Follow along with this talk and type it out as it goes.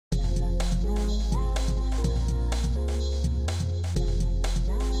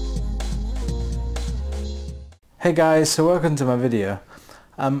Hey guys, so welcome to my video.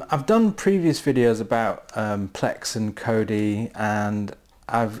 I've done previous videos about Plex and Kodi, and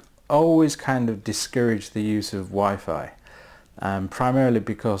I've always kind of discouraged the use of Wi-Fi, primarily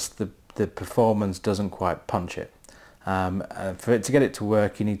because the performance doesn't quite punch it. For it to get it to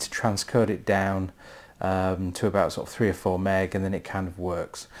work, you need to transcode it down to about sort of 3 or 4 meg, and then it kind of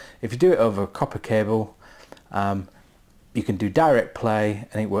works. If you do it over a copper cable, you can do direct play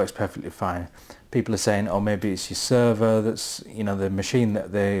and it works perfectly fine. People are saying, oh, maybe it's your server, that's, you know, the machine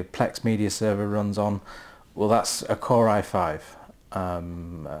that the Plex media server runs on. Well, that's a Core i5.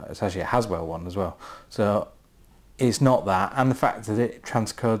 It's actually a Haswell one as well. So it's not that, and the fact that it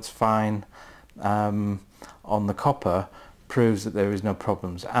transcodes fine on the copper proves that there is no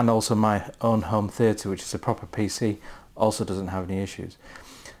problems. And also my own home theatre, which is a proper PC, also doesn't have any issues.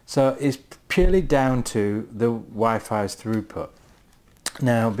 So it's purely down to the Wi-Fi's throughput.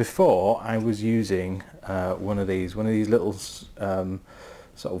 Now, before I was using one of these little sort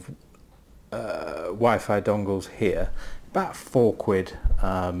of Wi-Fi dongles here, about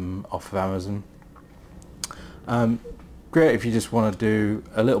 £4 off of Amazon. Great if you just want to do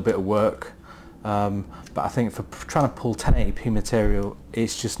a little bit of work, but I think for trying to pull 1080p material,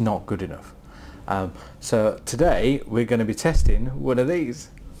 it's just not good enough. So today we're going to be testing one of these.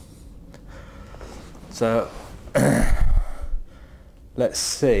 So let's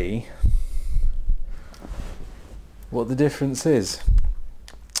see what the difference is.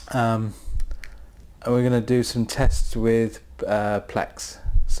 And we're going to do some tests with Plex.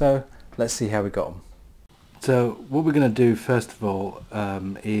 So let's see how we got them. So what we're going to do first of all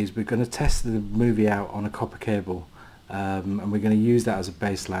is we're going to test the movie out on a copper cable, and we're going to use that as a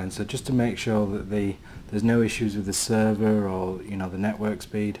baseline. So just to make sure that there's no issues with the server or, you know, the network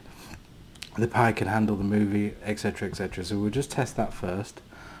speed, the Pi can handle the movie, etc, etc. So we'll just test that first.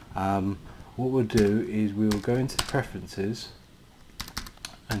 What we'll do is we will go into preferences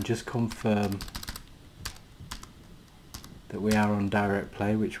and just confirm that we are on direct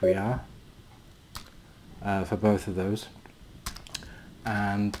play, which we are for both of those,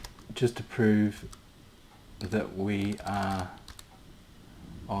 and just to prove that we are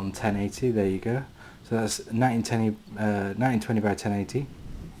on 1080. There you go. So that's 1920 by 1080.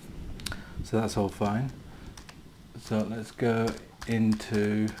 So that's all fine. So let's go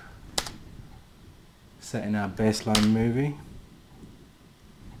into setting our baseline movie.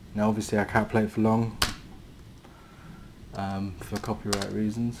 Now obviously I can't play it for long for copyright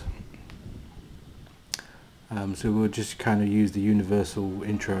reasons. So we'll just kind of use the universal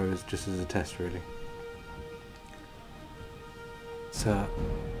intro just as a test, really. So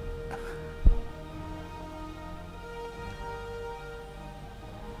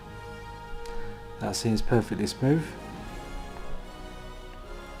that seems perfectly smooth.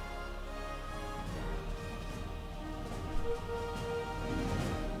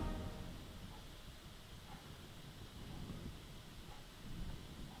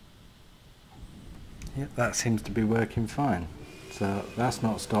 Yep, that seems to be working fine. So that's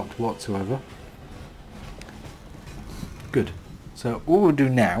not stopped whatsoever. Good. So what we'll do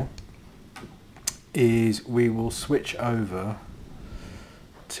now is we will switch over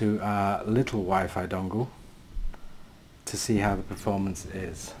to our little Wi-Fi dongle to see how the performance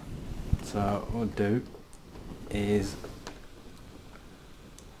is. So what we'll do is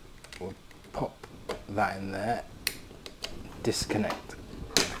we'll pop that in there, disconnect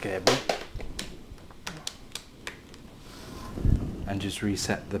the cable, and just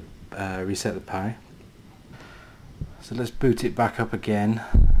reset the Pi. So let's boot it back up again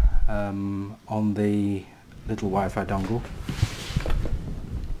on the little Wi-Fi dongle.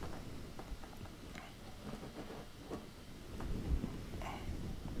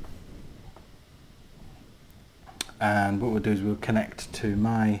 And what we'll do is we'll connect to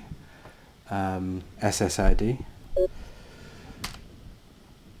my SSID.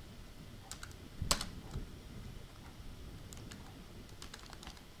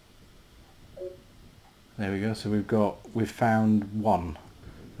 There we go. So we've found one.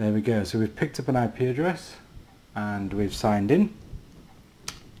 There we go. So we've picked up an IP address and we've signed in.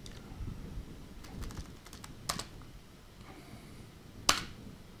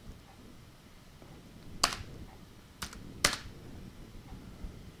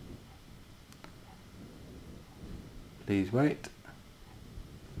 Please wait.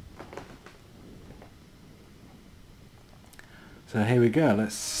 So here we go,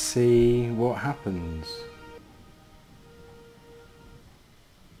 let's see what happens.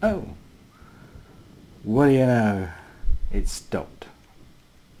 Oh, what do you know, it stopped.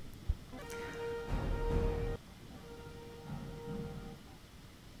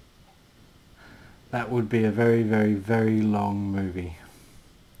 That would be a very, very, very long movie.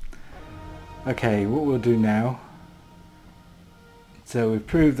 Okay, what we'll do now, so we've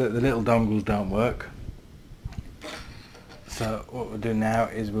proved that the little dongles don't work. So what we'll do now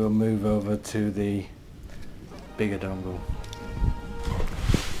is we'll move over to the bigger dongle.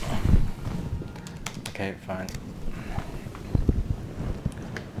 Okay, fine.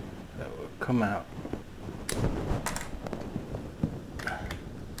 So we'll come out.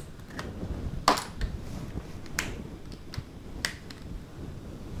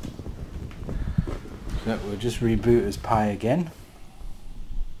 So we'll just reboot as Pi again.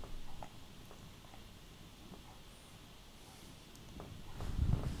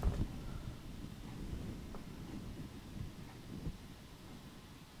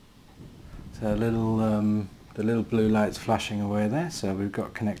 So the little blue light's flashing away there, so we've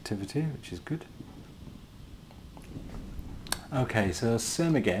got connectivity, which is good. Okay, so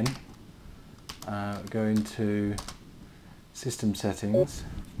same again. Go into System Settings,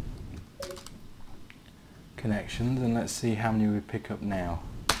 Connections, and let's see how many we pick up now.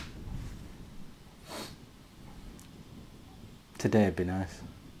 Today would be nice.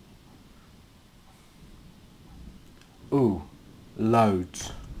 Ooh,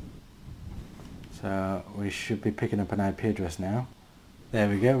 loads. So we should be picking up an IP address now. There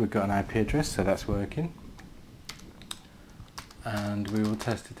we go, we've got an IP address, so that's working. And we will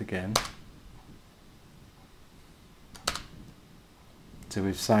test it again. So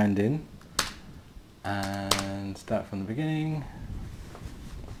we've signed in and start from the beginning.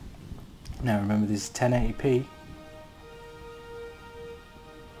 Now remember, this is 1080p.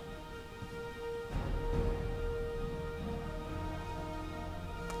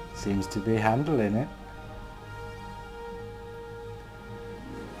 Seems to be handling it.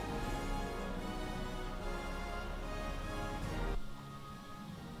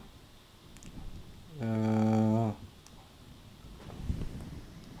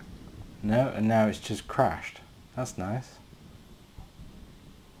 No, and now it's just crashed. That's nice.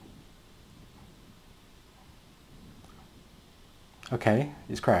 Okay,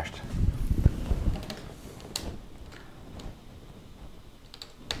 it's crashed.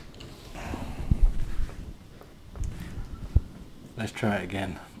 Let's try it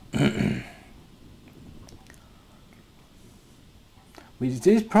again. It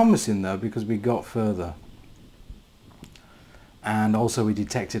is promising though, because we got further. And also we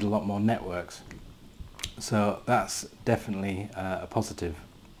detected a lot more networks. So that's definitely a positive.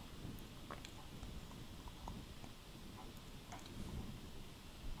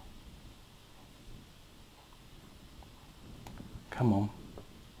 Come on.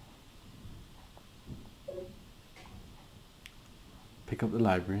 Pick up the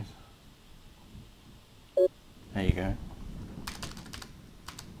libraries. There you go.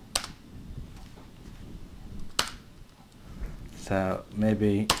 So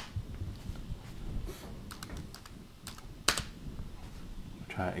maybe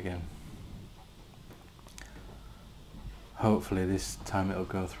try it again. Hopefully this time it'll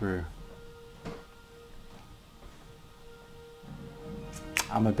go through.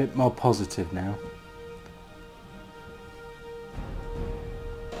 I'm a bit more positive now.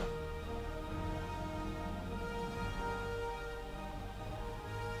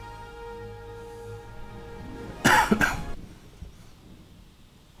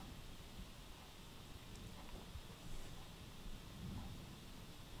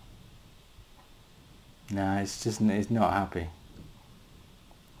 No, it's not happy.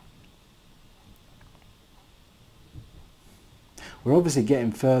 We're obviously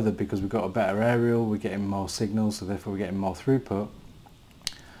getting further because we've got a better aerial, we're getting more signals, so therefore we're getting more throughput.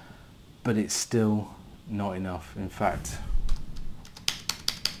 But it's still not enough. In fact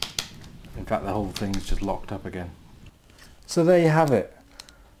the whole thing's just locked up again. So there you have it.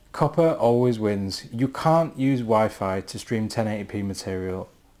 Copper always wins. You can't use Wi-Fi to stream 1080p material,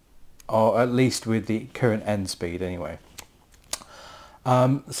 or at least with the current end speed anyway.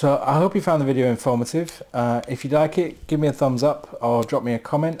 So I hope you found the video informative. If you like it, give me a thumbs up or drop me a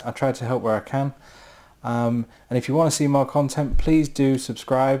comment. I try to help where I can. And if you want to see more content, please do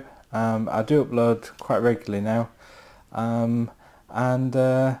subscribe. I do upload quite regularly now.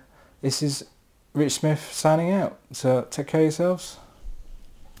 This is Rich Smith signing out. So take care of yourselves.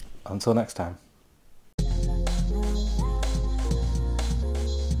 Until next time.